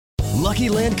Lucky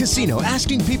Land Casino,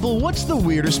 asking people, what's the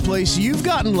weirdest place you've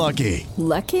gotten lucky?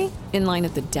 Lucky? In line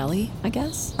at the deli, I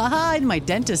guess? Aha, in my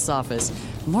dentist's office.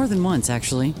 More than once,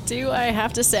 actually. Do I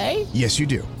have to say? Yes, you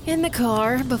do. In the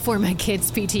car before my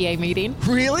kids' PTA meeting.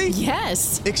 Really?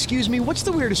 Yes. Excuse me, what's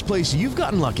the weirdest place you've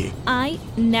gotten lucky? I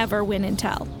never win and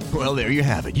tell. Well, there you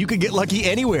have it. You can get lucky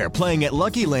anywhere, playing at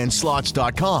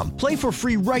LuckyLandSlots.com. Play for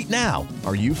free right now.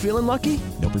 Are you feeling lucky?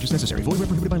 No purchase necessary. Void where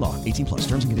prohibited by law. 18 plus.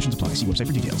 Terms and conditions apply. See website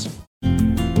for details.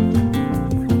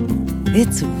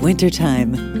 It's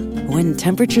wintertime. When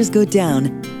temperatures go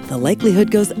down, the likelihood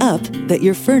goes up that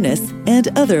your furnace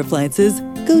and other appliances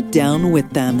go down with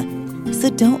them. So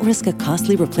don't risk a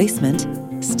costly replacement.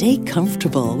 Stay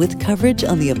comfortable with coverage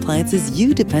on the appliances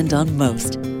you depend on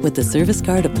most with the Service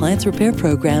Guard Appliance Repair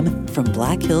Program from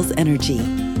Black Hills Energy.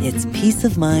 It's peace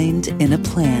of mind in a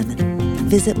plan.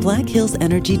 Visit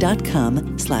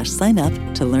blackhillsenergy.com/sign up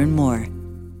to learn more.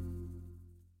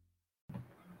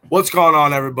 What's going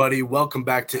on, everybody? Welcome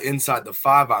back to Inside the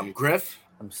Five. I'm Griff.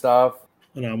 I'm Stav.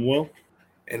 And I'm Will.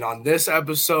 And on this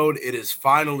episode, it is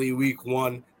finally week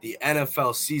one. The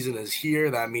NFL season is here.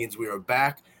 That means we are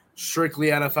back.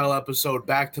 Strictly NFL episode,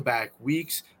 back-to-back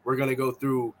weeks. We're going to go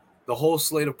through the whole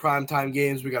slate of primetime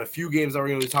games. We got a few games that we're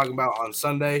going to be talking about on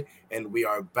Sunday, and we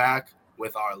are back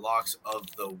with our locks of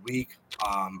the week.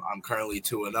 I'm currently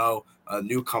 2-0. A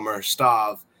newcomer,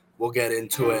 Stav. We'll get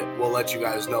into it. We'll let you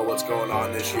guys know what's going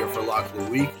on this year for Lock of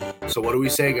the Week. So what do we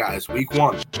say, guys? Week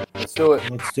one. Let's do it.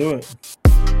 Let's do it.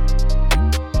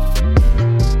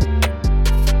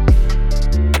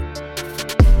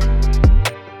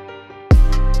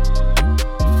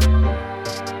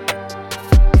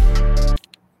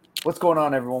 What's going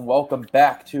on, everyone? Welcome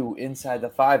back to Inside the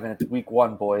Five, and it's week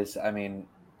one, boys. I mean,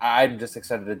 I'm just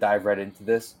excited to dive right into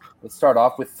this. Let's start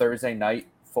off with Thursday night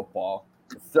football,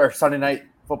 or Sunday night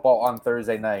football on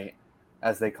Thursday night,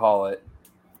 as they call it.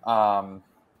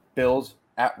 Bills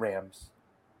at Rams.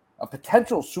 A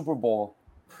potential Super Bowl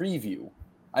preview.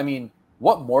 I mean,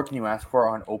 what more can you ask for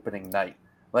on opening night?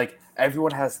 Like,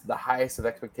 everyone has the highest of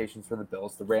expectations for the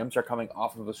Bills. The Rams are coming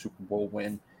off of a Super Bowl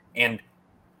win, and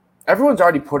everyone's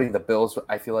already putting the Bills,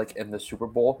 I feel like, in the Super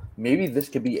Bowl. Maybe this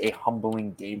could be a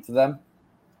humbling game for them.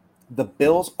 The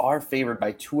Bills are favored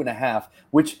by 2.5,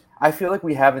 which I feel like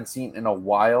we haven't seen in a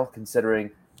while,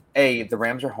 considering, A, the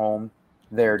Rams are home.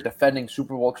 They're defending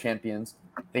Super Bowl champions.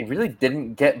 They really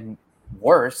didn't get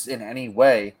worse in any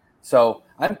way. So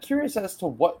I'm curious as to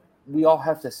what we all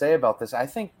have to say about this. I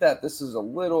think that this is a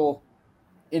little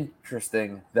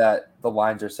interesting that the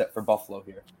lines are set for Buffalo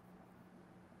here.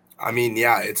 I mean,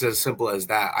 yeah, it's as simple as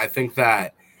that. I think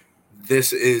that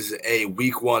this is a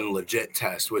week one legit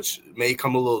test, which may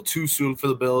come a little too soon for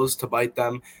the Bills to bite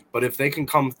them. But if they can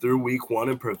come through week one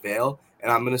and prevail,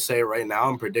 and I'm going to say it right now,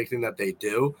 I'm predicting that they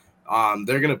do,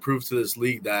 they're going to prove to this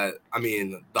league that, I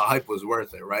mean, the hype was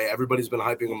worth it, right? Everybody's been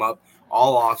hyping them up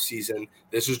all offseason.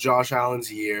 This is Josh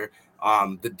Allen's year.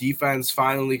 The defense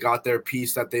finally got their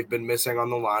piece that they've been missing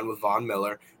on the line with Von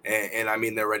Miller. And I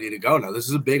mean, they're ready to go. Now, this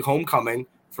is a big homecoming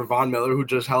for Von Miller, who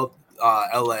just helped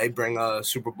LA bring a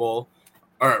Super Bowl,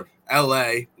 or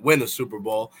LA win a Super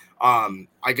Bowl.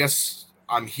 I guess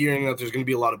I'm hearing that there's going to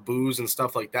be a lot of boos and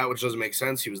stuff like that, which doesn't make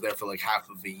sense. He was there for like half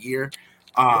of a year.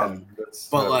 But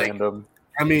like, random.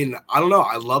 I mean, I don't know.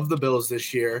 I love the Bills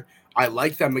this year. I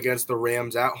like them against the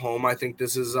Rams at home. I think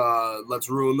this is let's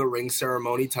ruin the ring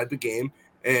ceremony type of game.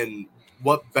 And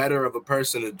what better of a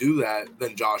person to do that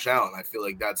than Josh Allen? I feel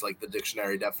like that's like the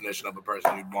dictionary definition of a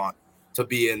person you'd want to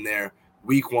be in there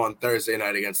week one Thursday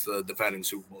night against the defending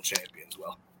Super Bowl champions.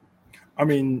 Well, I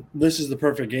mean, this is the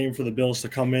perfect game for the Bills to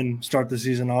come in, start the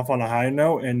season off on a high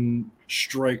note, and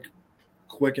strike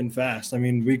quick and fast. I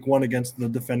mean, week one against the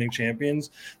defending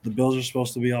champions, the Bills are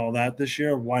supposed to be all that this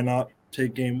year. Why not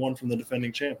take game one from the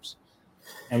defending champs?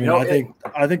 I mean, I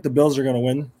think the Bills are going to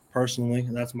win. Personally,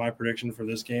 that's my prediction for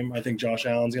this game. I think Josh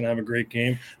Allen's going to have a great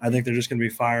game. I think they're just going to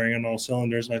be firing on all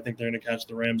cylinders, and I think they're going to catch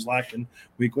the Rams lacking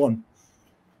week one.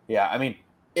 Yeah, I mean,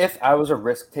 if I was a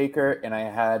risk taker and I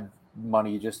had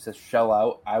money just to shell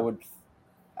out, I would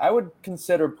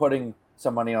consider putting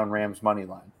some money on Rams money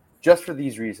line, just for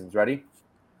these reasons. Ready?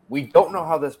 We don't know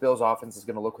how this Bills offense is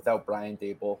going to look without Brian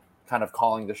Daboll kind of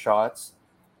calling the shots.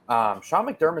 Sean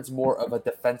McDermott's more of a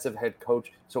defensive head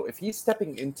coach, so if he's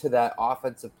stepping into that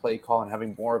offensive play call and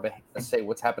having more of a say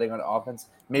what's happening on offense,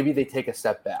 maybe they take a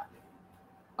step back.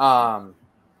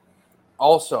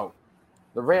 Also,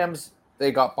 the Rams,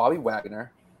 they got Bobby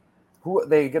Wagner, who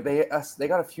they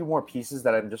got a few more pieces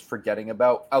that I'm just forgetting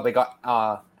about. Oh, they got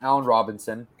Allen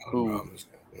Robinson,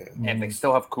 and they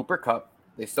still have Cooper Kupp.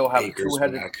 They still have Akers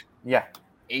two-headed. Yeah,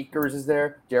 Akers is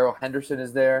there. Darrell Henderson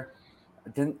is there.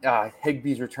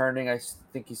 Higbee's returning. I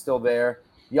think he's still there.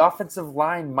 The offensive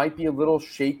line might be a little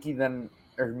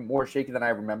more shaky than I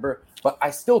remember, but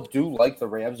I still do like the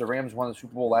Rams. The Rams won the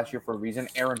Super Bowl last year for a reason.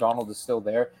 Aaron Donald is still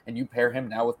there, and you pair him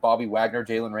now with Bobby Wagner,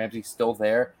 Jalen Ramsey still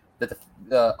there.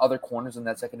 The other corners in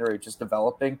that secondary are just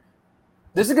developing.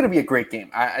 This is going to be a great game.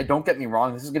 I don't get me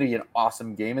wrong. This is going to be an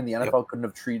awesome game, and the NFL couldn't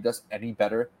have treated us any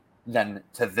better than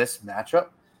to this matchup.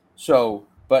 So,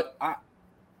 but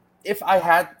if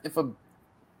I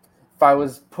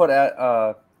was put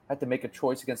at had to make a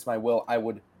choice against my will, I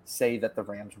would say that the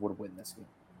Rams would win this game.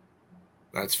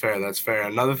 That's fair. That's fair.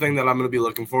 Another thing that I'm going to be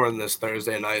looking for in this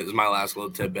Thursday night is my last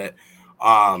little tidbit.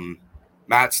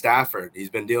 Matt Stafford. He's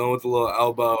been dealing with a little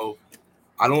elbow.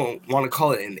 I don't want to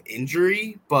call it an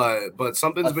injury, but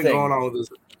something's been going on with his.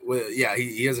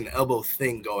 He has an elbow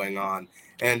thing going on,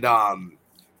 and a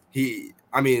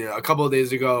couple of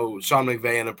days ago, Sean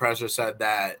McVay in a presser said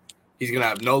that he's going to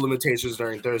have no limitations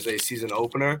during Thursday's season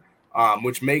opener,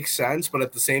 which makes sense. But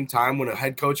at the same time, when a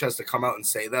head coach has to come out and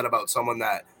say that about someone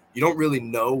that you don't really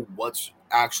know what's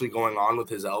actually going on with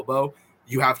his elbow,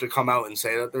 you have to come out and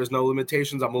say that there's no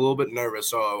limitations. I'm a little bit nervous.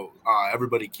 So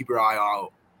everybody keep your eye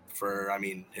out for,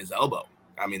 his elbow.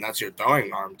 That's your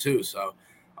throwing arm too. So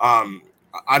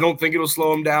I don't think it'll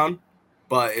slow him down,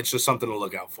 but it's just something to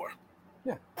look out for.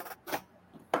 Yeah.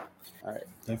 All right.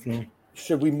 Definitely.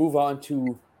 Should we move on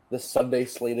to the Sunday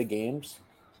slate of games?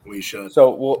 We should.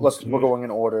 So we're going in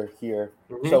order here.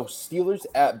 Mm-hmm. So Steelers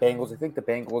at Bengals. I think the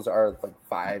Bengals are like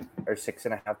 5 or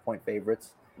 6.5 point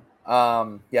favorites.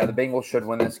 The Bengals should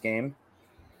win this game.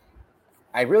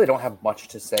 I really don't have much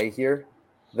to say here.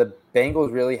 The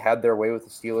Bengals really had their way with the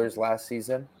Steelers last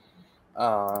season.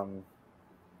 Joe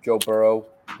Burrow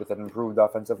with an improved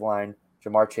offensive line.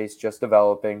 Jamar Chase just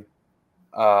developing.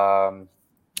 I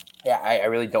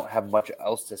really don't have much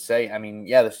else to say. The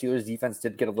Steelers defense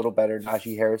did get a little better.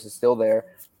 Najee Harris is still there,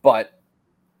 but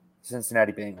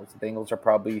Cincinnati Bengals. The Bengals are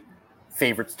probably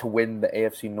favorites to win the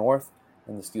AFC North,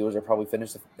 and the Steelers are probably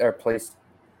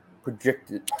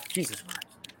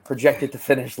projected to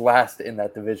finish last in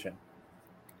that division.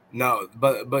 No,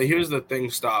 but here's the thing,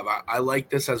 Stav. I like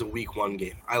this as a week 1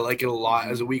 game. I like it a lot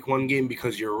as a week 1 game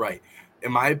because you're right.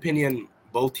 In my opinion,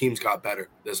 both teams got better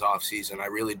this offseason. I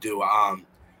really do.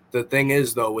 The thing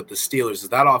is, though, with the Steelers, is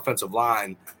that offensive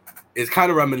line is kind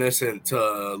of reminiscent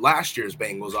to last year's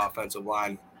Bengals offensive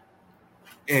line.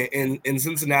 And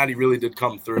Cincinnati really did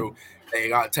come through. They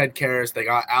got Ted Karras. They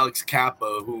got Alex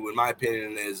Kappa, who, in my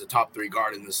opinion, is a top 3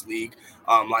 guard in this league.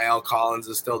 La'el Collins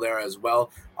is still there as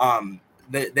well.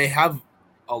 They have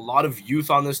a lot of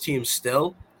youth on this team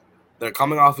still. They're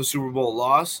coming off a Super Bowl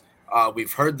loss.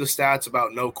 We've heard the stats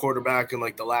about no quarterback in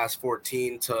like the last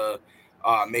 14 to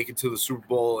make it to the Super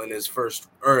Bowl in his first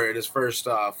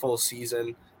full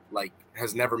season. Like,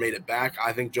 has never made it back.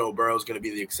 I think Joe Burrow is going to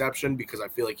be the exception because I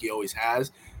feel like he always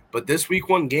has. But this week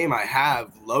 1 game I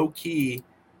have low key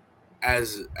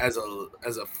as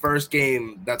a first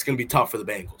game that's going to be tough for the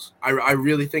Bengals. I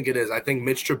really think it is. I think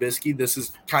Mitch Trubisky, this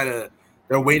is kind of –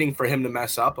 they're waiting for him to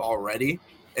mess up already,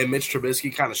 and Mitch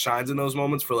Trubisky kind of shines in those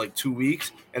moments for like 2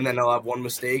 weeks, and then he'll have one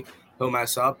mistake, he'll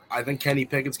mess up. I think Kenny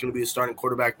Pickett's going to be a starting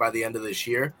quarterback by the end of this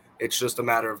year. It's just a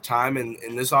matter of time, and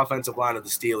this offensive line of the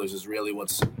Steelers is really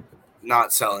what's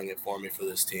not selling it for me for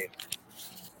this team.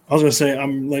 I was going to say,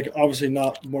 I'm like obviously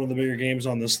not one of the bigger games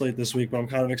on the slate this week, but I'm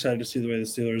kind of excited to see the way the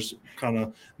Steelers kind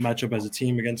of match up as a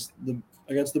team against the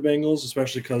Bengals,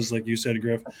 especially because, like you said,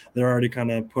 Griff, they're already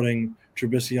kind of putting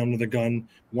Trubisky under the gun.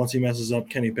 Once he messes up,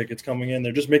 Kenny Pickett's coming in.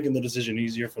 They're just making the decision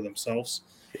easier for themselves,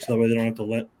 so that way they don't have to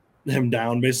let him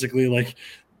down, basically, like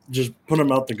just put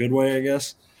him out the good way, I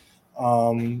guess. But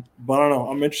I don't know.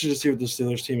 I'm interested to see what the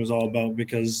Steelers team is all about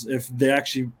because if they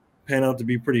actually pan out to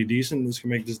be pretty decent, this can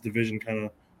make this division kind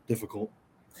of difficult.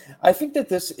 I think that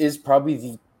this is probably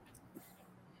the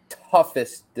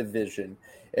toughest division.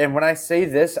 And when I say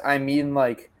this, I mean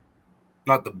like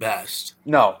not the best.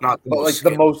 No, not the but most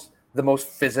like the most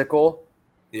physical.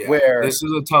 Yeah, where this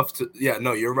is a tough.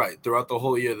 No, you're right. Throughout the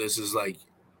whole year, this is like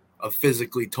a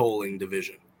physically tolling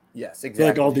division. Yes, exactly.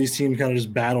 I feel like all these teams kind of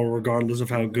just battle regardless of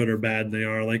how good or bad they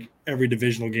are. Like every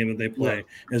divisional game that they play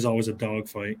is always a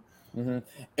dogfight. Mm-hmm.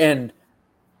 And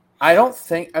I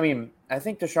think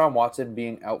Deshaun Watson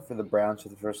being out for the Browns for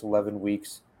the first 11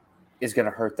 weeks is going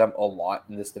to hurt them a lot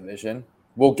in this division.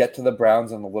 We'll get to the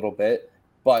Browns in a little bit,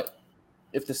 but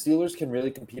if the Steelers can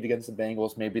really compete against the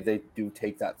Bengals, maybe they do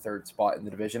take that 3rd spot in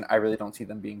the division. I really don't see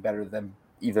them being better than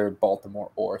either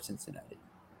Baltimore or Cincinnati.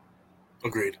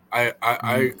 Agreed. I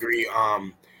agree.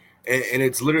 And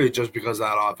it's literally just because of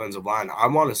that offensive line. I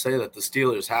want to say that the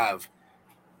Steelers have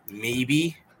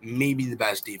maybe the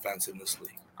best defense in this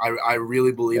league. I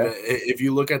really believe it. If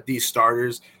you look at these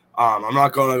starters, I'm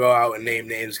not going to go out and name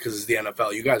names because it's the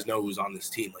NFL. You guys know who's on this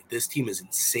team. Like, this team is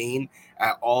insane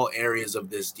at all areas of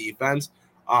this defense.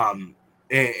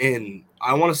 And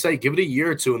I want to say, give it a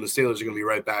year or two, and the Steelers are going to be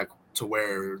right back to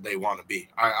where they want to be.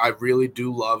 I really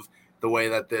do love the way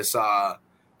that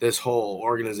this whole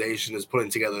organization is putting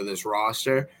together this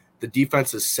roster. The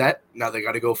defense is set. Now they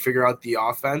got to go figure out the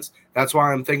offense. That's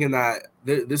why I'm thinking that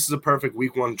this is a perfect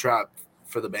week one trap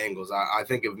for the Bengals. I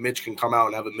think if Mitch can come out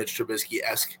and have a Mitch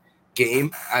Trubisky-esque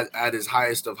game at his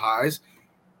highest of highs,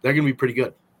 they're going to be pretty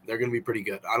good. They're going to be pretty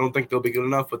good. I don't think they'll be good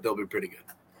enough, but they'll be pretty good.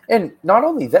 And not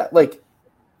only that, like,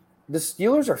 the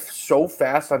Steelers are so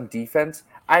fast on defense.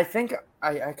 I think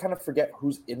I kind of forget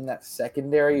who's in that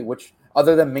secondary, which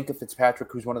other than Minkah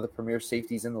Fitzpatrick, who's one of the premier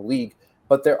safeties in the league.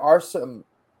 But there are some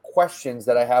questions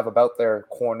that I have about their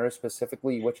corners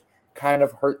specifically, which kind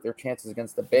of hurt their chances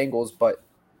against the Bengals. But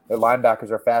their linebackers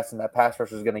are fast, and that pass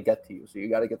rush is going to get to you. So you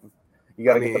got to get them. You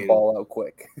got to get the ball out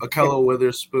quick. Akello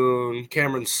Witherspoon,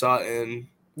 Cameron Sutton.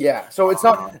 Yeah, so it's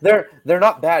not they're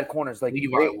not bad corners like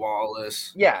Levi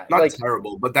Wallace. Yeah, not like,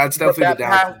 terrible, but that's definitely the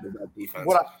downside of that defense.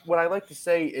 What I like to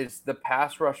say is the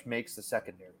pass rush makes the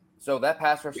secondary. So that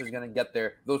pass rush is going to get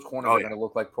there. Those corners are going to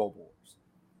look like Pro Bowlers.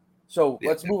 So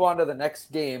let's move on to the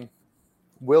next game.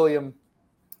 William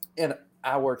and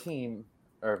our team,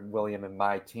 or William and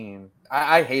my team.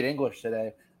 I hate English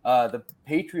today. The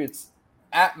Patriots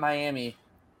at Miami.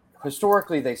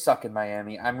 Historically, they suck in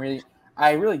Miami.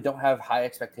 I really don't have high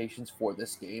expectations for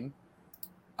this game.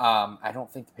 I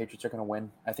don't think the Patriots are going to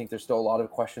win. I think there's still a lot of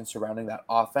questions surrounding that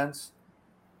offense.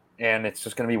 And it's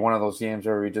just going to be one of those games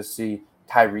where we just see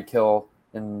Tyreek Hill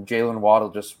and Jalen Waddle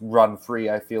just run free,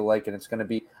 I feel like. And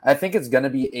I think it's going to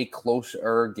be a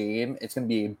closer game. It's going to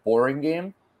be a boring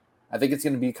game. I think it's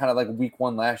going to be kind of like week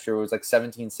one last year. It was like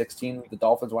 17-16. The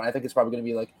Dolphins won. I think it's probably going to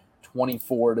be like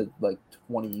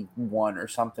 24-21 or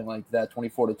something like that.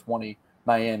 24-20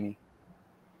 Miami.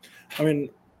 I mean,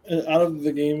 out of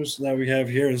the games that we have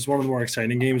here, it's one of the more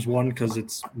exciting games. One, because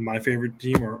it's my favorite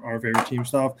team or our favorite team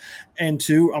stuff. And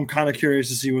two, I'm kind of curious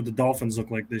to see what the Dolphins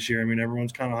look like this year. I mean,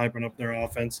 everyone's kind of hyping up their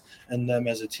offense and them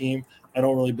as a team. I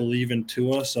don't really believe in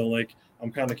Tua, so, like,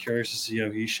 I'm kind of curious to see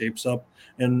how he shapes up.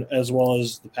 And as well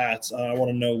as the Pats, I want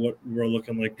to know what we're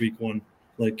looking like week one.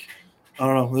 Like, I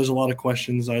don't know. There's a lot of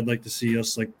questions. I'd like to see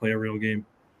us, like, play a real game.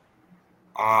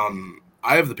 I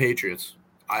have the Patriots.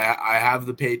 I have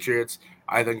the Patriots.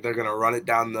 I think they're going to run it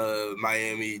down the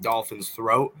Miami Dolphins'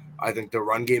 throat. I think the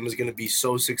run game is going to be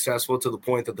so successful to the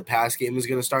point that the pass game is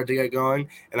going to start to get going,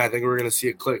 and I think we're going to see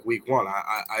it click week one.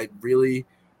 I really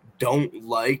don't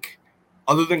like,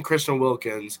 other than Christian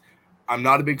Wilkins, I'm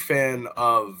not a big fan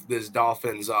of this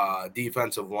Dolphins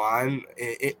defensive line.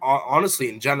 Honestly,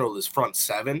 in general, this front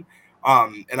seven,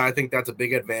 and I think that's a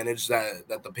big advantage that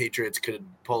the Patriots could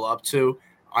pull up to.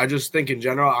 I just think in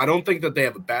general, I don't think that they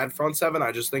have a bad front seven.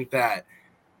 I just think that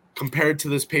compared to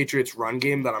this Patriots run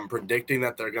game that I'm predicting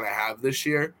that they're going to have this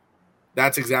year,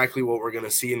 that's exactly what we're going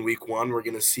to see in week one. We're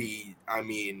going to see,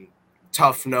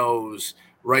 tough nose,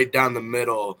 right down the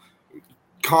middle,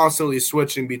 constantly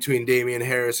switching between Damian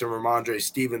Harris and Ramondre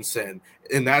Stevenson,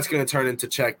 and that's going to turn into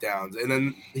checkdowns. And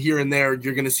then here and there,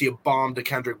 you're going to see a bomb to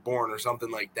Kendrick Bourne or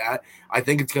something like that. I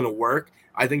think it's going to work.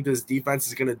 I think this defense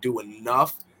is going to do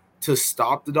enough to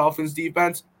stop the Dolphins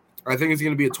defense. I think it's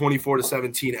going to be a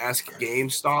 24-17-esque game,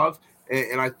 Stav,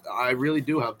 and I really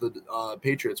do have the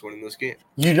Patriots winning this game.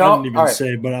 I didn't even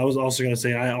say, but I was also going to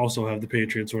say I also have the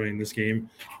Patriots winning this game.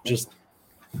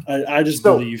 I just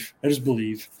believe.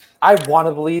 I want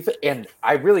to believe, and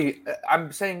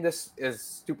I'm saying this as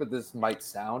stupid as this might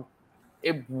sound.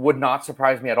 It would not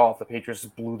surprise me at all if the Patriots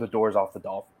blew the doors off the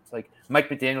Dolphins. Like, Mike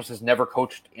McDaniels has never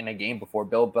coached in a game before.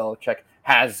 Bill Belichick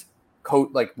has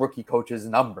rookie coaches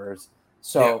numbers.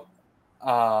 So,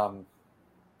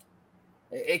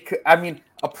 it could,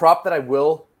 a prop that I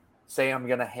will say I'm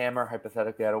going to hammer,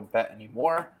 hypothetically, I don't bet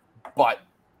anymore, but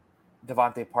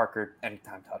Devontae Parker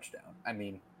anytime touchdown.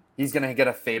 He's going to get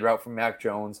a fade route from Mac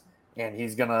Jones, and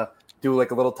he's going to do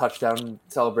like a little touchdown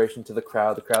celebration to the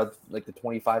crowd. The crowd, like the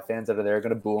 25 fans that are there, are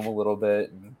going to boo him a little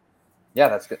bit. And yeah,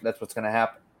 that's what's going to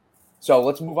happen. So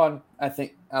let's move on. I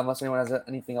think, unless anyone has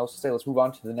anything else to say, let's move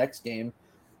on to the next game.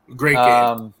 Great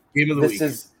game. Game of the week.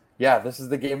 This is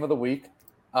the game of the week.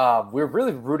 We're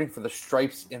really rooting for the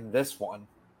Stripes in this one.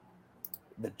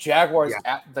 The Jaguars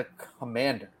at the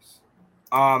Commanders.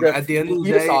 At the end of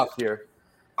the day, off here.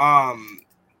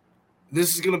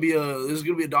 This is gonna be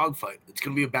a dogfight. It's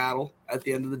gonna be a battle. At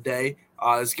the end of the day,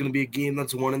 it's gonna be a game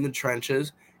that's won in the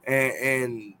trenches,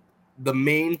 and the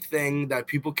main thing that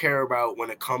people care about when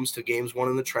it comes to games won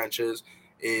in the trenches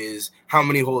is how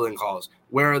many holding calls,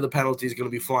 where are the penalties going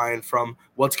to be flying from,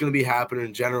 what's going to be happening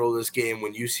in general this game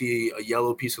when you see a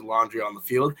yellow piece of laundry on the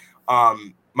field.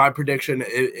 My prediction,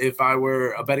 if I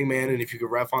were a betting man and if you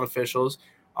could ref on officials,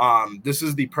 this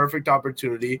is the perfect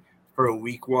opportunity for a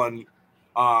week one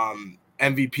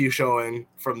MVP showing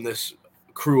from this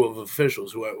crew of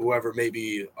officials, whoever may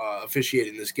be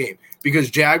officiating this game.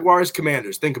 Because Jaguars,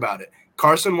 Commanders, think about it.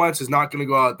 Carson Wentz is not going to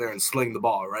go out there and sling the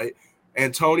ball, right?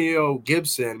 Antonio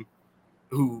Gibson,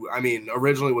 who, I mean,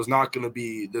 originally was not going to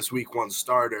be this week one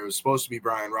starter. It was supposed to be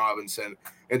Brian Robinson.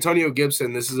 Antonio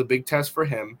Gibson, this is a big test for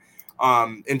him.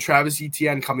 And Travis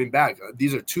Etienne coming back.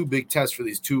 These are two big tests for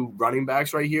these two running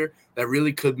backs right here that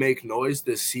really could make noise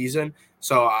this season.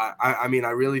 So, I mean,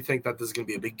 I really think that this is going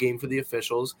to be a big game for the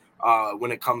officials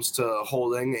when it comes to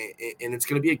holding, and it's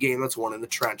going to be a game that's won in the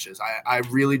trenches. I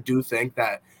really do think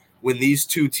that when these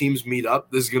two teams meet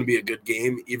up, this is going to be a good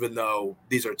game, even though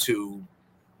these are two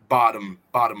bottom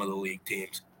of the league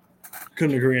teams.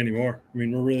 Couldn't agree anymore. I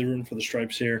mean, we're really rooting for the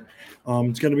Stripes here.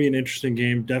 It's going to be an interesting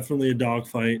game, definitely a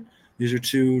dogfight. These are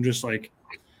two just like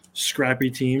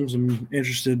scrappy teams. I'm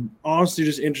interested, honestly,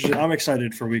 just interested. I'm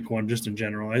excited for week one just in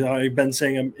general. I've been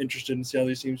saying I'm interested in see how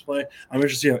these teams play. I'm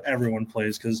interested to see how everyone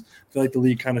plays because I feel like the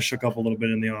league kind of shook up a little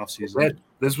bit in the offseason.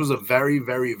 This was a very,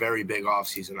 very, very big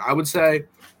offseason. I would say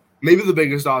maybe the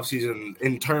biggest offseason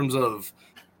in terms of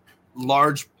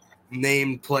large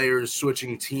name players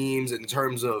switching teams, in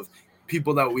terms of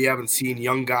people that we haven't seen,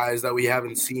 young guys that we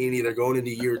haven't seen either going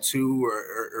into year two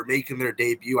or making their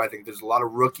debut. I think there's a lot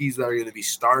of rookies that are going to be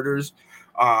starters.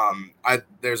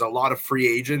 There's a lot of free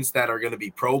agents that are going to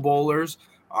be Pro Bowlers.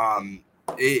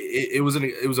 It was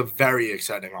a very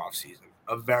exciting offseason,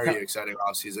 exciting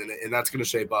offseason, and that's going to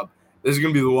shape up. This is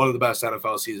going to be one of the best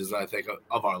NFL seasons, I think,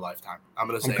 of our lifetime. I'm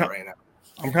going to say it right now.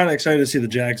 I'm kind of excited to see the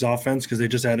Jags offense because they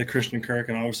just added Christian Kirk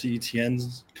and obviously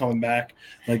Etienne's coming back.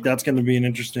 Like, that's going to be an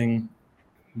interesting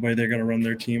way they're going to run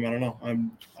their team. I don't know.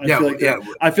 I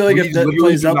feel like if that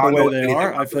plays out the way they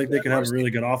are, I feel like they could have a really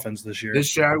good offense this year.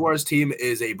 This Jaguars team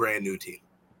is a brand new team.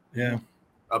 Yeah.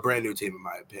 A brand new team, in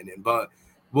my opinion. But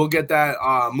we'll get that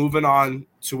moving on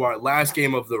to our last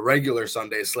game of the regular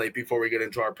Sunday slate before we get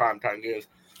into our primetime games.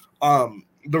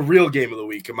 The real game of the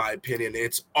week, in my opinion,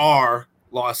 it's our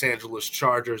Los Angeles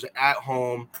Chargers at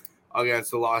home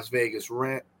against the Las Vegas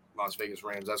Rams.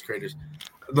 That's Raiders.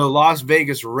 The Las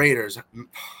Vegas Raiders.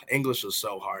 English is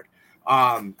so hard.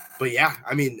 But yeah,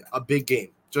 I mean, a big game.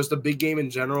 Just a big game in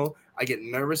general. I get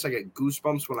nervous. I get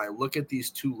goosebumps when I look at these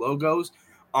two logos.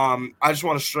 I just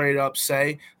want to straight up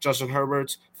say Justin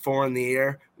Herbert's 4 in the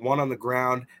air, 1 on the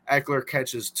ground. Eckler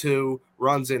catches 2,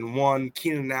 runs in 1.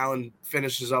 Keenan Allen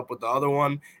finishes up with the other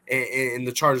one, and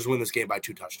the Chargers win this game by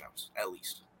 2 touchdowns at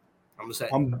least. I'm gonna say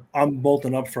I'm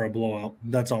bolting up for a blowout.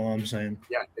 That's all I'm saying.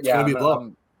 Yeah, it's gonna be a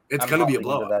blowout. It's gonna be a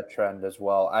blowout. That trend as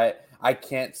well. I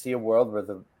can't see a world where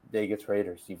the Vegas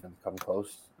Raiders even come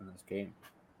close in this game.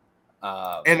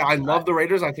 And I love the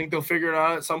Raiders. I think they'll figure it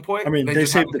out at some point. I mean, they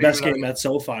saved the best game at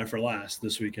SoFi for last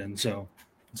this weekend, so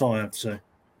that's all I have to say.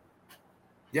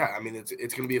 Yeah, I mean, it's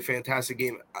going to be a fantastic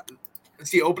game.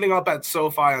 See, opening up at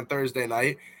SoFi on Thursday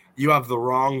night, you have the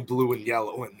wrong blue and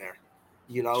yellow in there.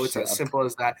 You know, it's as simple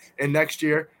as that. And next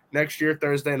year,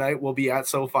 Thursday night, we'll be at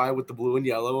SoFi with the blue and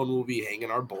yellow, and we'll be hanging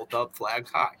our bolt-up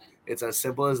flags high. It's as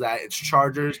simple as that. It's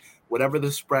Chargers. Whatever the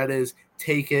spread is,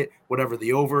 take it. Whatever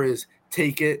the over is,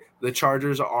 take it. The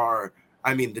Chargers are,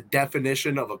 I mean, the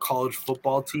definition of a college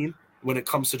football team when it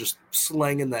comes to just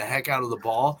slanging the heck out of the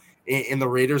ball. And the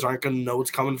Raiders aren't going to know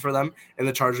what's coming for them. And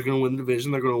the Chargers are going to win the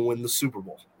division. They're going to win the Super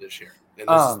Bowl this year. And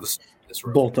this is this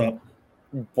road. Bolt up.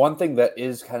 One thing that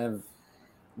is kind of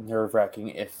nerve-wracking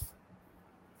if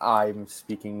I'm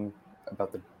speaking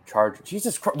about the Chargers.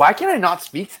 Jesus Christ, why can't I not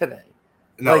speak today?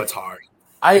 No, it's hard.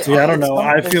 I don't know.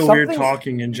 I feel weird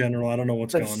talking in general. I don't know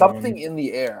what's going on. There's something in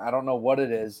the air. I don't know what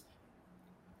it is.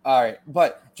 All right.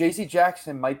 But J.C.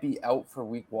 Jackson might be out for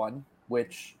week 1,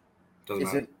 which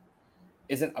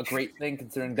isn't a great thing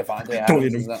considering Devontae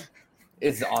Adams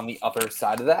is on the other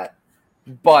side of that.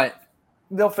 But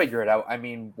they'll figure it out. I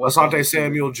mean, Asante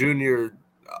Samuel Jr.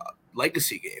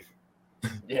 Legacy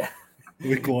game. Yeah.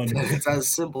 Week 1. It's as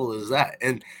simple as that.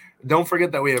 And don't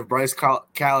forget that we have Bryce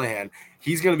Callahan.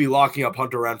 He's going to be locking up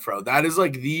Hunter Renfrow. That is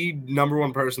like the number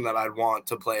one person that I'd want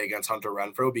to play against Hunter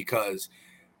Renfrow because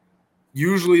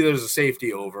usually there's a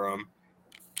safety over him.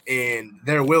 And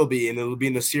there will be, and it'll be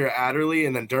Nasir Adderley,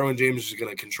 and then Derwin James is going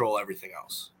to control everything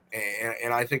else.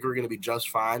 And I think we're going to be just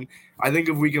fine. I think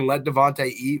if we can let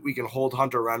Devontae eat, we can hold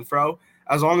Hunter Renfrow.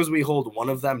 As long as we hold one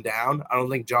of them down, I don't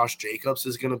think Josh Jacobs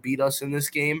is going to beat us in this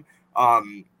game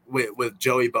with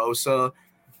Joey Bosa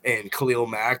and Khalil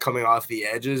Mack coming off the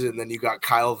edges, and then you got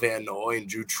Kyle Van Noy and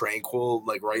Drew Tranquill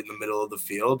like right in the middle of the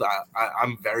field.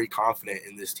 I'm very confident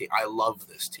in this team. I love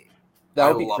this team.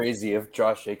 That would be crazy if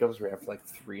Josh Jacobs ran for like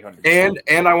 300.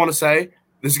 And I want to say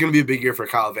this is going to be a big year for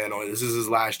Kyle Van Noy. This is his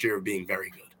last year of being very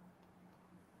good.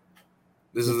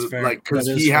 This is fair. Like because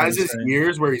he has his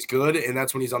years where he's good, and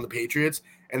that's when he's on the Patriots.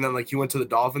 And then like he went to the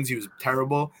Dolphins, he was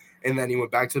terrible, and then he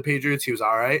went back to the Patriots, he was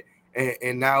all right,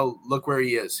 and now look where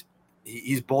he is.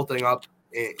 He's bolting up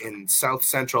in South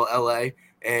Central LA,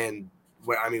 and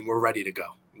we're ready to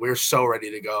go. We're so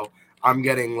ready to go. I'm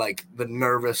getting like the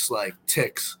nervous like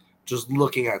ticks just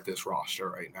looking at this roster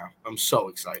right now. I'm so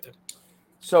excited.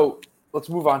 So let's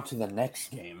move on to the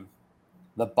next game.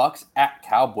 The Bucs at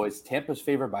Cowboys. Tampa's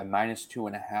favored by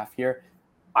 -2.5 here.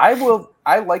 I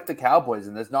like the Cowboys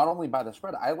in this, not only by the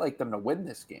spread. I like them to win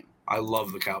this game. I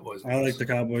love the Cowboys. I like the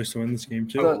Cowboys to win this game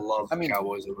too. I love the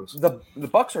Cowboys in this. The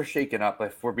Bucs are shaken up,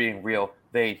 if we're being real.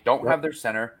 They don't have their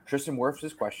center. Tristan Wirfs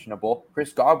is questionable.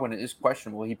 Chris Godwin is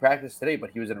questionable. He practiced today,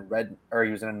 but he was in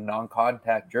a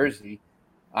non-contact jersey.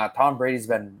 Tom Brady's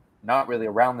been not really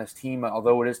around this team,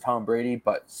 although it is Tom Brady,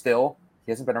 but still,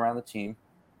 he hasn't been around the team.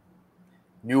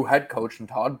 New head coach and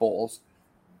Todd Bowles.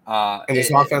 And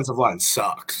his offensive line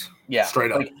sucks. Yeah.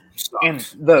 Straight up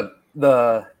sucks. And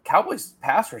the Cowboys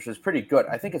pass rush is pretty good.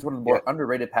 I think it's one of the more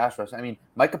underrated pass rushes. I mean,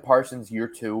 Micah Parsons, year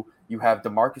 2. You have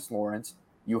DeMarcus Lawrence.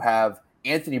 You have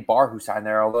Anthony Barr, who signed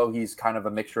there, although he's kind of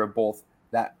a mixture of both.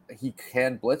 That he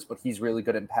can blitz, but he's really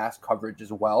good in pass coverage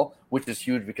as well, which is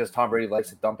huge because Tom Brady likes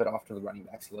to dump it off to the running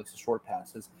backs. He likes the short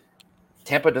passes.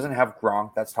 Tampa doesn't have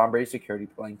Gronk. That's Tom Brady's security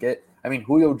blanket. I mean,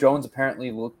 Julio Jones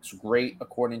apparently looks great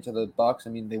according to the Bucs. I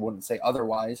mean, they wouldn't say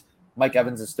otherwise. Mike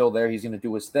Evans is still there. He's going to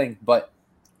do his thing. But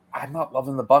I'm not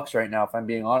loving the Bucs right now, if I'm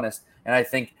being honest. And I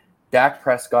think Dak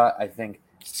Prescott, I think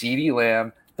CeeDee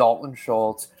Lamb, Dalton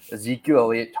Schultz, Ezekiel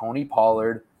Elliott, Tony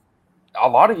Pollard, a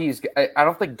lot of these, I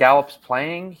don't think Gallup's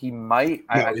playing. He might.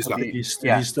 No, he's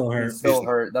still hurt. He's still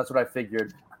hurt. That's what I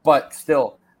figured. But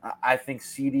still, I think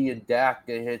CD and Dak,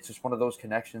 it's just one of those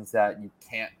connections that you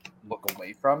can't look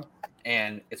away from,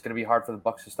 and it's going to be hard for the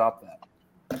Bucs to stop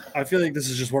that. I feel like this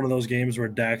is just one of those games where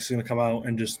Dak's going to come out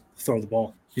and just throw the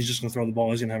ball. He's just going to throw the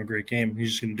ball. He's going to have a great game. He's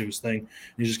just going to do his thing.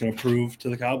 He's just going to prove to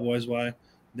the Cowboys why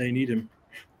they need him,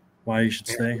 why he should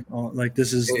stay.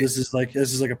 This is like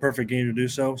a perfect game to do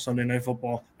so. Sunday Night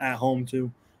Football at home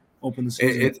to open the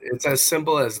season. It's as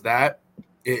simple as that.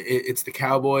 It's the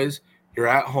Cowboys. You're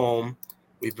at home.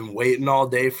 We've been waiting all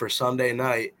day for Sunday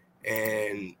night.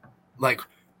 And, like,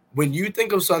 when you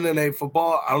think of Sunday Night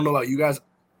Football, I don't know about you guys,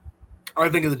 I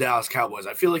think of the Dallas Cowboys.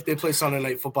 I feel like they play Sunday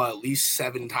Night Football at least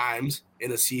 7 times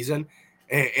in a season,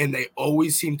 and they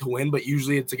always seem to win, but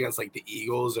usually it's against, like, the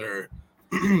Eagles or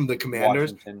the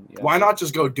Commanders. Why not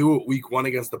just go do it week 1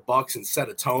 against the Bucs and set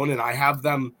a tone? And I have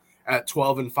them at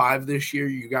 12-5 this year.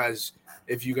 You guys –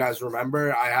 if you guys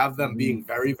remember, I have them being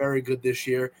very, very good this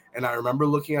year. And I remember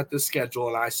looking at this schedule,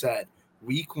 and I said,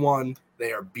 week 1,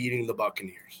 they are beating the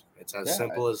Buccaneers. It's as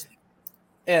simple as that.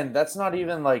 And that's not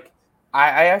even like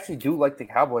I actually do like the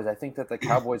Cowboys. I think that the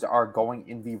Cowboys are going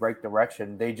in the right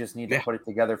direction. They just need to put it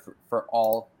together for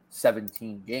all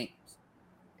 17 games.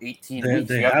 18 weeks.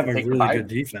 They have a really good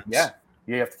defense. Yeah.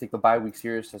 You have to take the bye week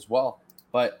serious as well.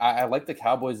 But I like the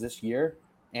Cowboys this year,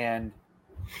 and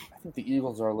I think the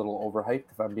Eagles are a little overhyped,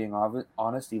 if I'm being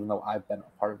honest, even though I've been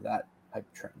a part of that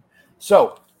hype train.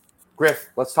 So, Griff,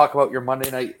 let's talk about your Monday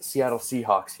night Seattle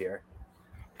Seahawks here.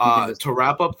 To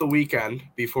wrap up the weekend,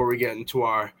 before we get into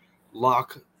our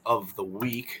lock of the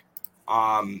week,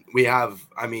 we have,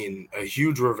 a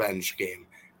huge revenge game.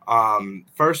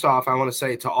 First off, I want to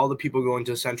say to all the people going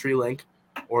to CenturyLink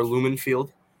or Lumen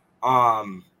Field,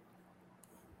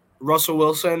 Russell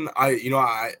Wilson, I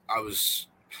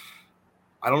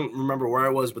don't remember where I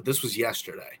was, but this was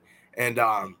yesterday. And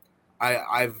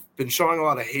I've been showing a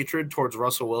lot of hatred towards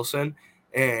Russell Wilson.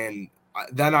 And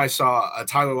then I saw a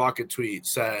Tyler Lockett tweet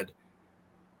said,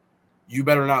 "You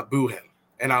better not boo him."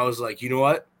 And I was like, you know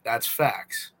what? That's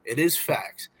facts. It is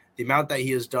facts. The amount that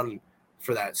he has done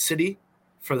for that city,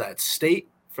 for that state,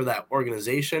 for that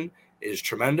organization is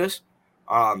tremendous.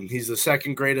 He's the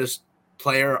second greatest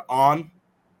player in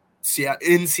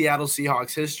Seattle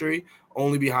Seahawks history,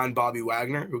 only behind Bobby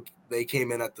Wagner, who they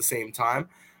came in at the same time.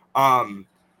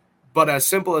 But as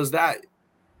simple as that,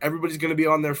 everybody's going to be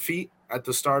on their feet at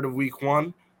the start of week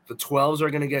 1. The 12s are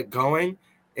going to get going.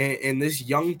 And this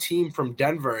young team from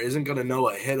Denver isn't going to know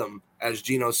a hit 'em as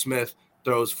Geno Smith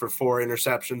throws for 4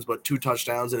 interceptions but 2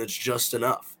 touchdowns, and it's just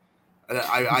enough.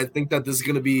 I think that this is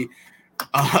going to be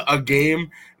a game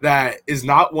that is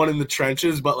not one in the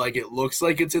trenches, but like it looks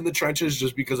like it's in the trenches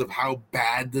just because of how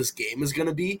bad this game is going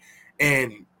to be.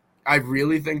 And I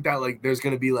really think that like there's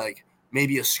going to be like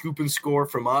maybe a scoop and score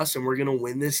from us, and we're going to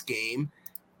win this game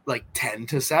like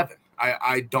 10-7.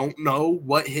 I don't know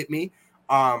what hit me.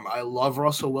 I love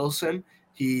Russell Wilson.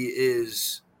 He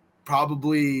is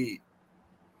probably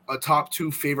a top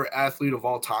 2 favorite athlete of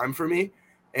all time for me.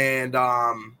 And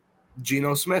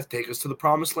Geno Smith, take us to the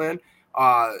promised land.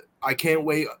 I can't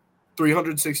wait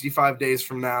 365 days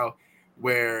from now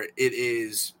where it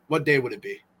is – what day would it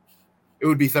be? It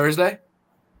would be Thursday?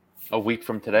 A week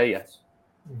from today, yes.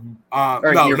 A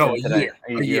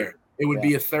year. It would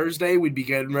be a Thursday. We'd be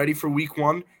getting ready for week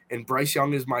 1, and Bryce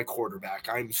Young is my quarterback.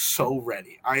 I'm so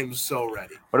ready.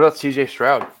 What about CJ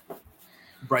Stroud?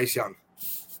 Bryce Young,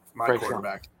 my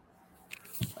quarterback.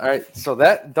 All right, so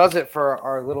that does it for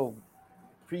our little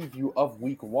preview of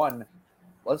week 1.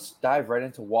 Let's dive right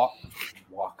into walk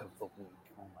of the week.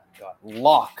 Oh my God,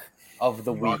 lock of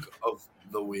the week. Lock of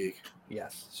the week.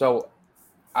 Yes. So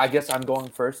I guess I'm going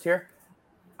first here.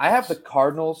 I have the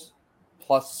Cardinals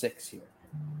 +6 here.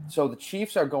 So the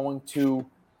Chiefs are going to,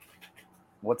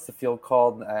 what's the field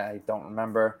called? I don't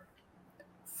remember.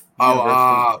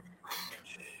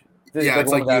 It's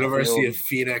like University of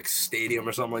Phoenix Stadium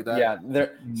or something like that. Yeah.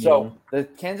 So the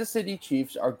Kansas City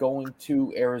Chiefs are going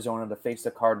to Arizona to face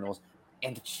the Cardinals,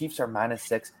 and the Chiefs are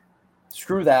 -6.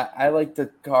 Screw that. I like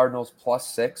the Cardinals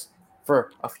 +6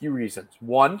 for a few reasons.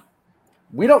 One,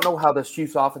 we don't know how this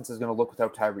Chiefs offense is going to look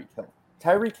without Tyreek Hill.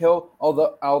 Tyreek Hill,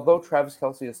 although Travis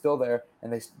Kelce is still there,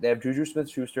 and they have Juju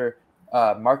Smith-Schuster,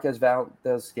 Marquez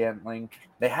Valdes-Scantling,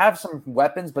 they have some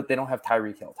weapons, but they don't have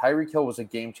Tyreek Hill. Tyreek Hill was a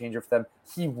game changer for them.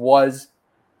 He was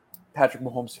Patrick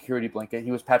Mahomes' security blanket. He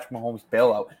was Patrick Mahomes'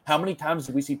 bailout. How many times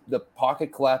did we see the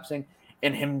pocket collapsing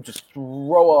and him just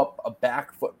throw up a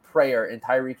back foot prayer, and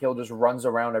Tyreek Hill just runs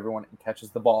around everyone and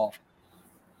catches the ball?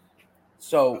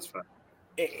 So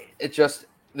it just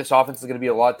 – this offense is going to be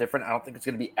a lot different. I don't think it's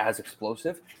going to be as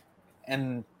explosive.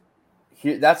 And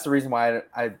that's the reason why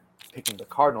I'm picking the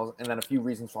Cardinals. And then a few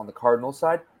reasons on the Cardinals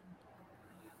side.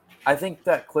 I think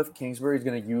that Cliff Kingsbury is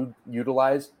going to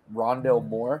utilize Rondale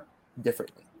Moore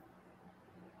differently.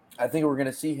 I think we're going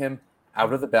to see him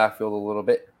out of the backfield a little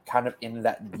bit, kind of in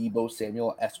that Deebo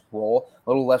Samuel-esque role, a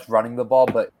little less running the ball,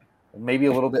 but maybe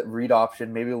a little bit read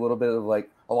option, maybe a little bit of like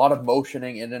a lot of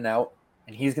motioning in and out,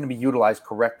 and he's going to be utilized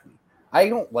correctly. I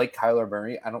don't like Kyler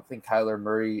Murray. I don't think Kyler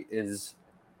Murray is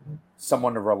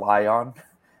someone to rely on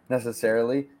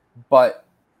necessarily, but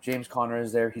James Conner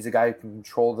is there. He's a guy who can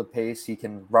control the pace. He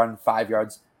can run 5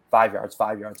 yards, 5 yards,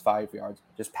 5 yards, 5 yards,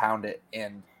 just pound it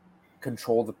and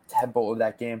control the tempo of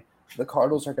that game. The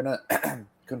Cardinals are going to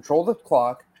control the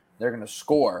clock. They're going to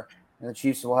score, and the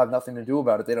Chiefs will have nothing to do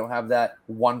about it. They don't have that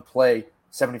one play,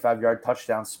 75-yard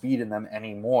touchdown speed in them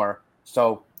anymore.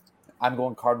 So I'm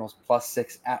going Cardinals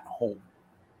 +6 at home.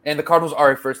 And the Cardinals are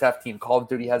a first-half team. Call of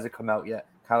Duty hasn't come out yet.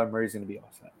 Kyler Murray's going to be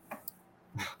all set.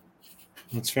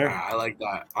 That's fair. I like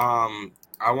that.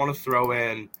 I want to throw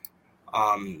in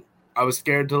I was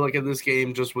scared to look at this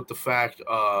game just with the fact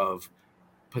of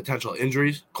potential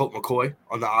injuries. Colt McCoy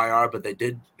on the IR, but they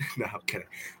did. No, I'm kidding.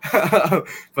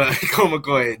 But Colt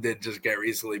McCoy did just get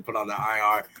recently put on the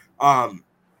IR.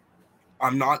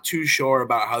 I'm not too sure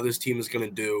about how this team is going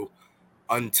to do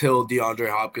until DeAndre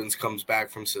Hopkins comes back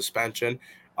from suspension.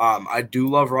 I do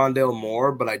love Rondale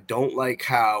Moore, but I don't like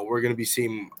how we're going to be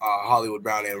seeing Hollywood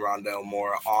Brown and Rondale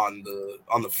Moore on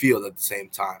the field at the same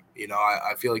time. You know,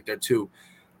 I feel like they're too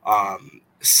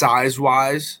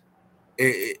size-wise.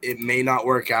 It may not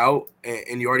work out,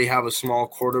 and you already have a small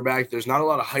quarterback. There's not a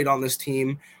lot of height on this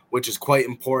team, which is quite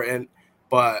important.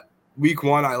 But week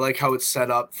 1, I like how it's set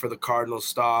up for the Cardinals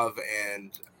stuff,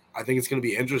 and I think it's going to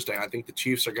be interesting. I think the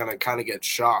Chiefs are going to kind of get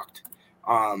shocked.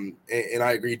 And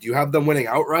I agree. Do you have them winning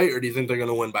outright, or do you think they're going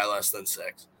to win by less than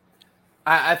 6?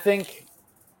 I think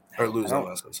 – or lose by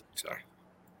less than 6, sorry.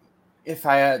 If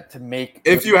I had to make –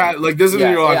 If you had – like, this is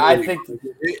your – I think – how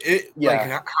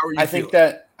are you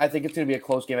feeling? I think it's going to be a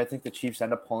close game. I think the Chiefs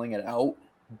end up pulling it out,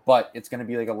 but it's going to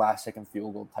be like a last-second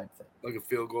field goal type thing. Like a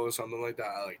field goal or something like that?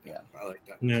 I like that. Yeah. I like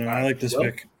that. Yeah, I like this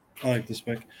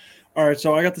pick. All right,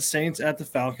 so I got the Saints at the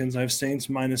Falcons. I have Saints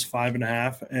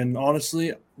 -5.5. And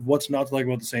honestly, what's not to like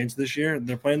about the Saints this year?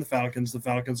 They're playing the Falcons. The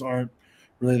Falcons aren't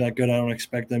really that good. I don't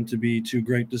expect them to be too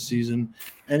great this season.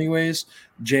 Anyways,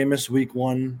 Jameis week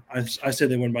 1, I say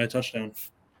they win by a touchdown.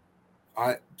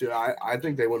 I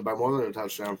think they win by more than a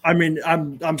touchdown. I mean,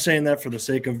 I'm saying that for the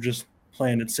sake of just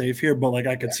playing it safe here, but like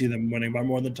I could see them winning by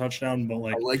more than a touchdown. But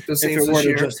like, I like the Saints if it were this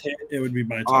year. to just hit, it would be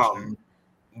by a touchdown.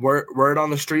 Word on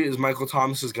the street is Michael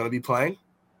Thomas is going to be playing.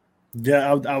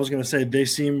 Yeah, I was going to say they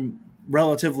seem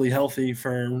relatively healthy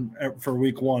for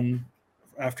week one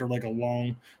after like a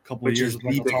long couple of Which years is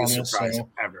with the Michael biggest Thomas. surprise So,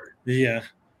 ever. yeah.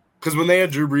 Because when they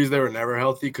had Drew Brees, they were never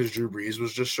healthy because Drew Brees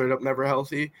was just straight up never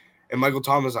healthy. And Michael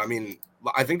Thomas, I mean,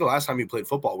 I think the last time he played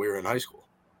football, we were in high school.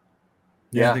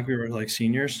 Yeah, I think we were like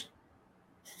seniors.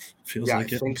 Feels Yeah,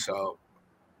 like I it. think so.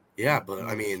 Yeah, but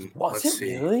I mean, Was let's it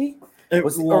see. really? Or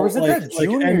was it that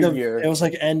junior year? It was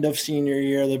like end of senior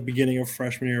year, the beginning of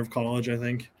freshman year of college, I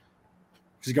think.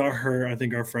 Because he got hurt, I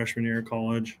think, our freshman year of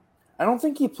college. I don't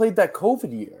think he played that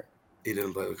COVID year. He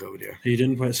didn't play the COVID year. He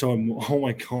didn't play. So, oh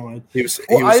my God. He was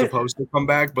Well, supposed to come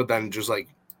back, but then just like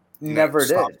never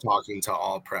stopped did. talking to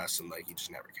all press, and like he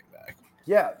just never came back.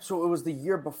 Yeah, so it was the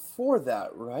year before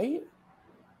that, right?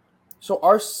 So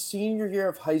our senior year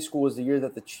of high school was the year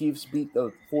that the Chiefs beat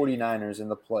the 49ers in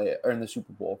the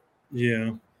Super Bowl.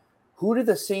 Yeah. Who did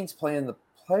the Saints play in the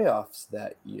playoffs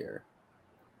that year?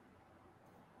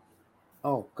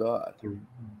 Oh God. Did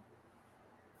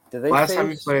they Last time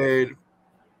he played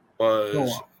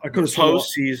was I could have sworn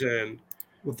postseason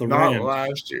with the not Rams.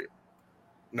 last year.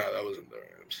 No, that wasn't the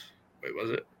Rams. Wait,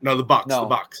 was it? No, the Bucks. No. The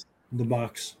Bucks. The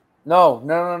Bucks. No.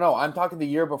 I'm talking the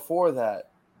year before that.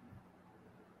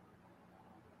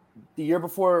 The year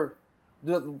before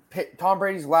Tom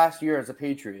Brady's last year as a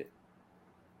Patriot.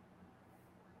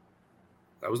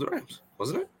 That was the Rams,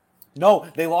 wasn't it? No,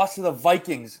 they lost to the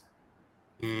Vikings.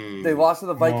 They lost to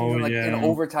the Vikings in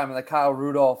overtime, and the Kyle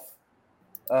Rudolph,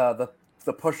 the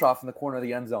push off in the corner of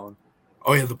the end zone.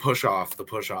 Oh yeah, the push off.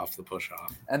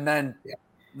 And then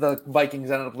the Vikings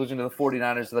ended up losing to the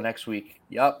 49ers the next week.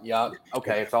 Yep.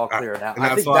 Okay, it's all clear now. And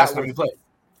that's the last time we played.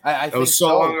 I that was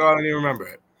so long ago, I don't even remember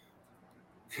it.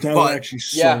 That was actually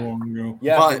so long ago.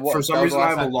 Yeah, but for some reason, I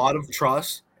have a lot of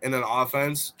trust in an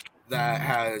offense that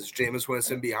has Jameis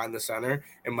Winston behind the center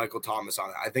and Michael Thomas on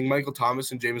it. I think Michael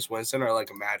Thomas and Jameis Winston are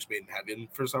like a match made in heaven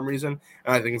for some reason,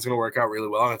 and I think it's going to work out really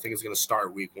well, and I think it's going to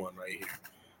start week one right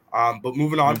here. But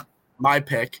moving on, my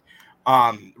pick,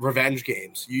 revenge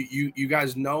games. You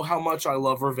guys know how much I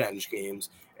love revenge games,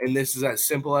 and this is as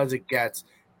simple as it gets.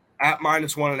 At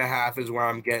 -1.5 is where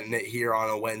I'm getting it here on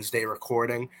a Wednesday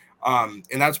recording. And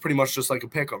that's pretty much just like a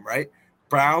pick 'em, right?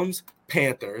 Browns,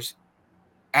 Panthers,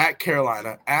 at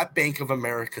Carolina, at Bank of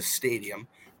America Stadium.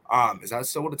 Is that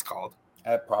still what it's called?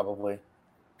 Probably.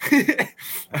 It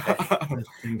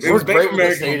was Bank of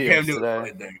America when Cam Newton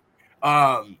played there.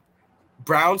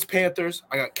 Browns, Panthers.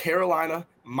 I got Carolina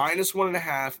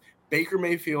 -1.5. Baker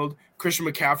Mayfield, Christian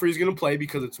McCaffrey is going to play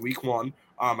because it's week one.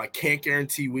 I can't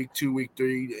guarantee week 2, week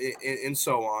 3, and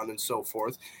so on and so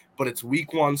forth. But it's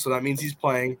week one, so that means he's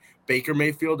playing. Baker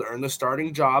Mayfield earned the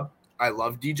starting job. I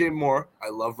love DJ Moore. I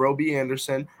love Robbie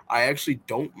Anderson. I actually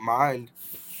don't mind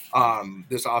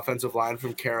this offensive line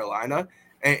from Carolina,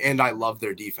 and I love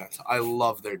their defense. I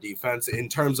love their defense in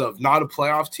terms of not a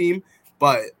playoff team,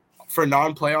 but for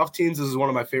non-playoff teams, this is one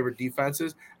of my favorite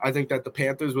defenses. I think that the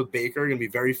Panthers with Baker are going to be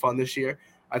very fun this year.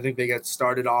 I think they get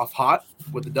started off hot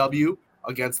with a W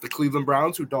against the Cleveland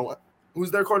Browns,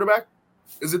 who's their quarterback?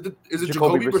 Is it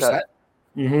Jacoby Brissett?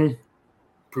 Mm-hmm.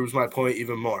 Proves my point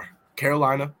even more.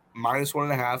 Carolina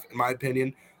 -1.5, in my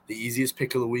opinion, the easiest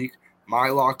pick of the week, my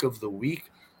lock of the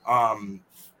week. And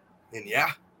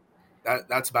yeah,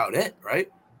 that's about it,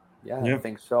 right? Yeah, I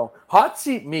think so. Hot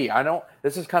seat me.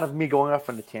 This is kind of me going off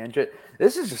on a tangent.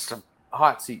 This is just a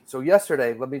hot seat. So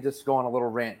yesterday, let me just go on a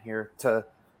little rant here to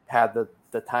pad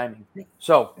the timing.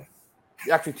 So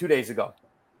actually 2 days ago,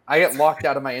 I get locked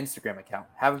out of my Instagram account.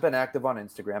 Haven't been active on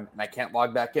Instagram, and I can't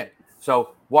log back in.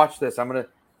 So watch this.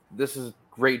 This is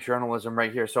great journalism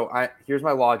right here. So here's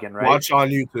my login, right? Watch on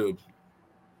YouTube.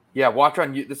 Yeah, watch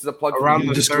on YouTube. This is a plug around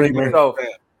for the 30 minutes. So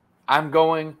I'm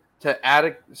going to add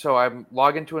it. So I'm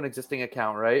logging to an existing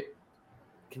account, right?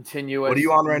 Continuous. What are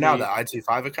you on right now? The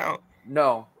IT5 account?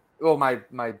 No. Well, my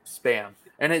spam.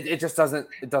 And it just doesn't,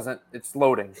 it's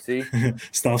loading. See?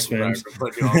 Stop spams.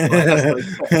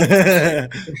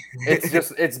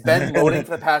 It's been loading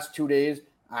for the past 2 days.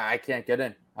 I can't get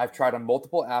in. I've tried on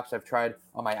multiple apps. I've tried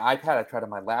on my iPad. I've tried on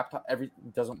my laptop. It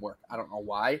doesn't work. I don't know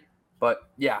why. But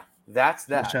yeah, that's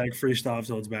that. Hashtag free stuff,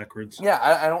 so it's backwards. Yeah,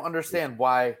 I don't understand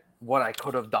what I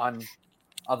could have done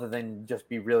other than just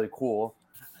be really cool.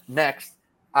 Next,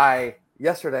 I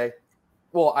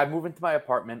moved into my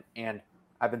apartment and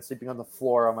I've been sleeping on the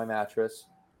floor on my mattress,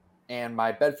 and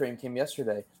my bed frame came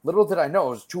yesterday. Little did I know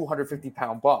it was a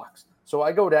 250-pound box. So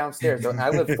I go downstairs, and I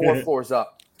live 4 floors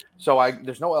up. So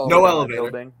there's no elevator in the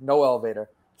building, no elevator.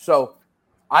 So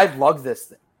I lug this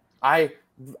thing. I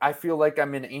feel like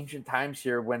I'm in ancient times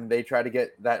here when they try to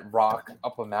get that rock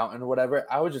up a mountain or whatever.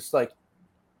 I was just like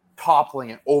toppling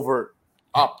it over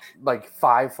up like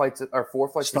 4 flights of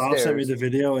Stop stairs. sent me the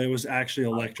video. It was actually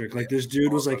electric. Like this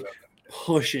dude was like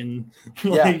pushing.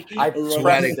 Yeah, I around.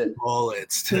 pressed it.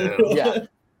 Bullets too. Yeah,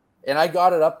 and I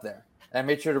got it up there. And I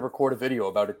made sure to record a video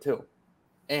about it too.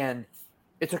 And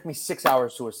it took me 6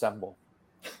 hours to assemble.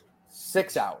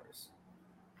 6 hours.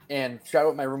 And shout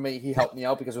out my roommate. He helped me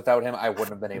out because without him, I wouldn't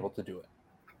have been able to do it.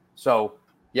 So,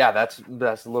 yeah, that's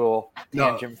a little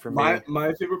tangent for me.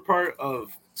 My favorite part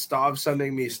of Stav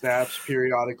sending me snaps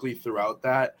periodically throughout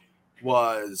that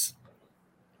was,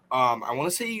 I want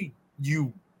to say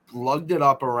you lugged it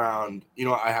up around,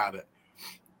 I have it.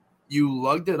 You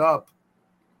lugged it up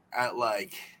at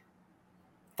like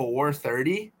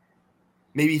 4:30,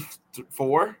 maybe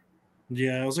 4.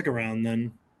 Yeah, it was like around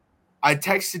then. I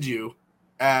texted you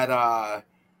at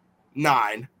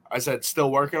 9. I said,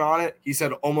 still working on it. He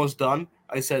said, almost done.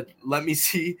 I said, let me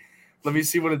see when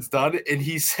it's done. And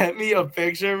he sent me a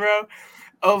picture, bro,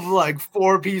 of like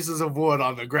 4 pieces of wood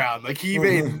on the ground. Like he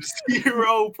made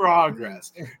zero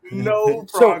progress. No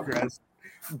progress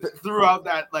throughout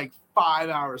that like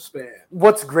 5-hour span.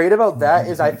 What's great about that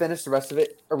is we finished the rest of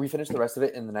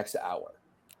it in the next hour.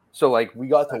 So like we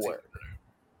got to work.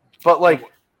 But like,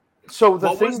 so the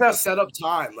thing that setup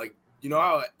time, like, you know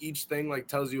how each thing like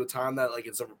tells you a time that like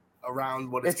it's around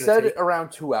what it's it said take?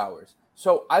 Around 2 hours.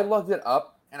 So I lugged it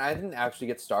up and I didn't actually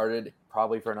get started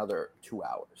probably for another 2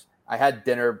 hours. I had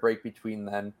dinner break between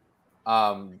then.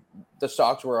 The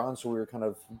stocks were on, so we were kind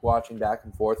of watching back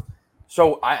and forth.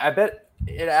 So I bet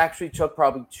it actually took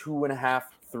probably 2.5,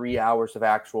 3 hours of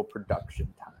actual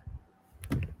production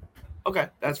time. Okay,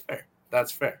 that's fair.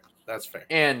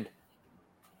 And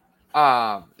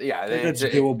yeah, that's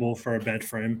doable for a bed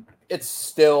frame. It's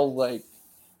still like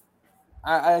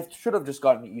I should have just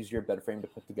gotten an easier bed frame to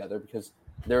put together because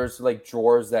there's like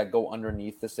drawers that go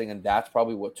underneath this thing, and that's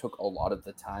probably what took a lot of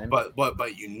the time.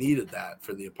 But you needed that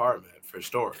for the apartment for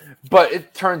storage. But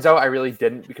it turns out I really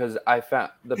didn't because I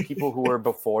found the people who were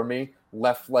before me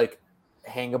left like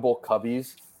hangable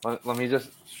cubbies. Let me just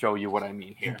show you what I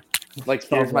mean here. Like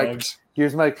here's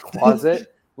my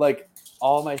closet. Like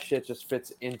all my shit just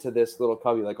fits into this little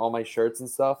cubby, like all my shirts and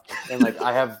stuff. And like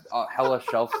I have hella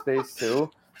shelf space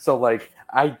too. So like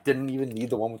I didn't even need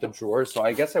the one with the drawers. So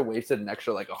I guess I wasted an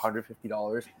extra like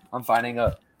 $150 on finding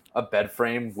a bed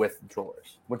frame with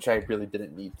drawers, which I really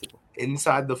didn't need to.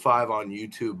 Inside the 5 on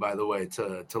YouTube, by the way,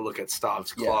 to look at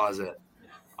Stav's closet.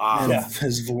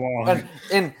 His vlog.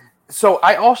 And so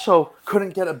I also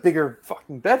couldn't get a bigger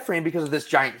fucking bed frame because of this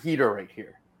giant heater right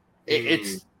here.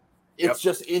 It's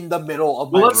just in the middle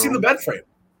of my room. Let's see the bed frame.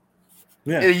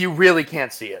 Yeah. You really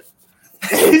can't see it.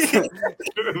 It's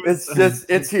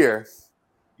here.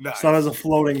 Nice. It's not as a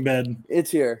floating bed.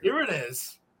 It's here. Here it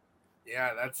is.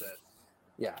 Yeah, that's it.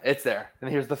 Yeah, it's there.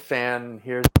 And here's the fan.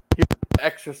 Here's the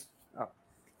extras. Oh.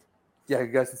 Yeah, you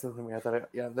guys can see something.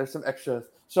 There's some extras.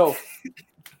 So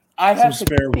I have some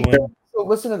spare wood. So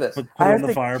listen to this. I have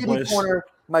the fireplace corner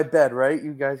my bed, right?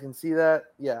 You guys can see that?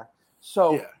 Yeah.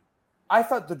 So I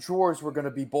thought the drawers were going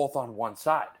to be both on one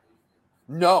side.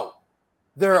 No.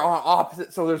 They're on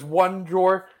opposite. So there's one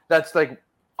drawer that's like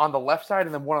on the left side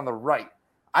and then one on the right.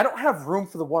 I don't have room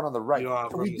for the one on the right. You don't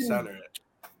have room to center it.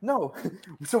 No.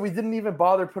 So we didn't even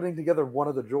bother putting together one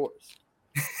of the drawers.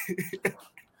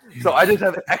 So I just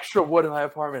have extra wood in my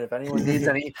apartment. If anyone needs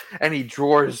any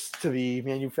drawers to be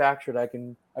manufactured, I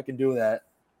can do that.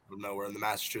 No, we're in the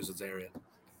Massachusetts area.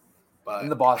 But in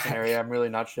the Boston area, I'm really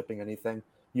not shipping anything.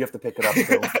 You have to pick it up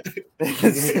too.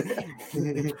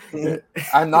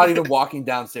 I'm not even walking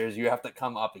downstairs. You have to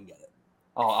come up and get it.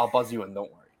 I'll buzz you in. Don't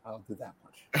worry. I'll do that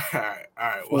much. All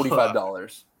right.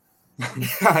 $45.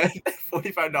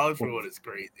 $45 for wood is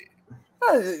crazy.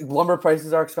 Lumber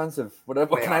prices are expensive. What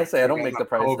can I say? I don't make the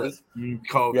prices.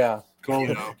 COVID. Yeah.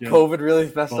 COVID. COVID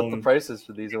really messed up the prices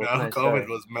for these. COVID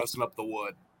was messing up the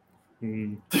wood,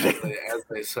 as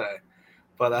they say.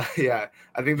 But I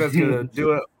think that's gonna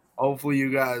do it. Hopefully,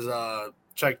 you guys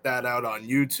check that out on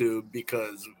YouTube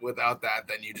because without that,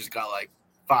 then you just got like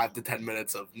 5 to 10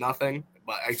 minutes of nothing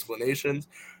but explanations.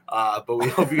 But we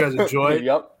hope you guys enjoyed.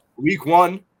 Week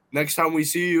 1. Next time we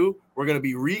see you, we're gonna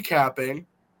be recapping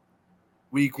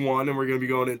Week 1, and we're going to be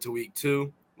going into Week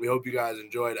 2. We hope you guys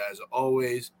enjoyed. As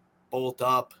always, bolt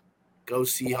up, go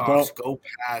Seahawks, go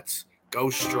Pats, go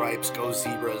Stripes, go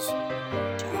Zebras.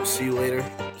 We'll see you later.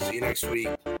 See you next week,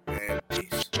 and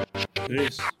peace.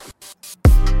 Peace.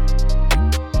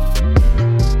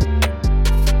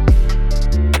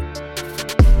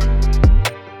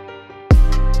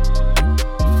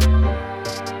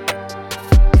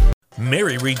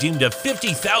 Mary redeemed a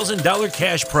 $50,000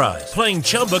 cash prize playing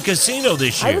Chumba Casino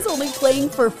this year. I was only playing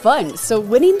for fun, so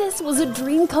winning this was a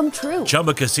dream come true.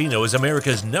 Chumba Casino is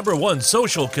America's #1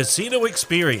 social casino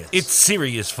experience. It's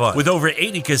serious fun. With over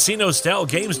 80 casino-style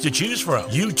games to choose from,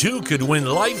 you too could win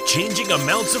life-changing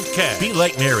amounts of cash. Be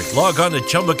like Mary. Log on to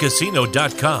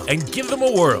ChumbaCasino.com and give them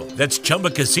a whirl. That's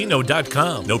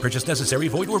ChumbaCasino.com. No purchase necessary.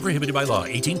 Void where prohibited by law.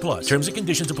 18 plus. Terms and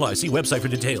conditions apply. See website for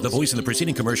details. The voice in the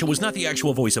preceding commercial was not the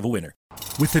actual voice of a winner.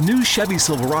 With the new Chevy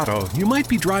Silverado, you might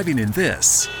be driving in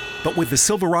this. But with the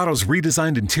Silverado's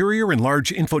redesigned interior and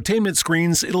large infotainment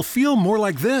screens, it'll feel more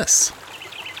like this.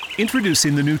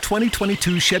 Introducing the new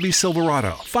 2022 Chevy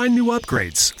Silverado. Find new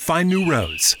upgrades. Find new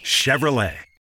roads. Chevrolet.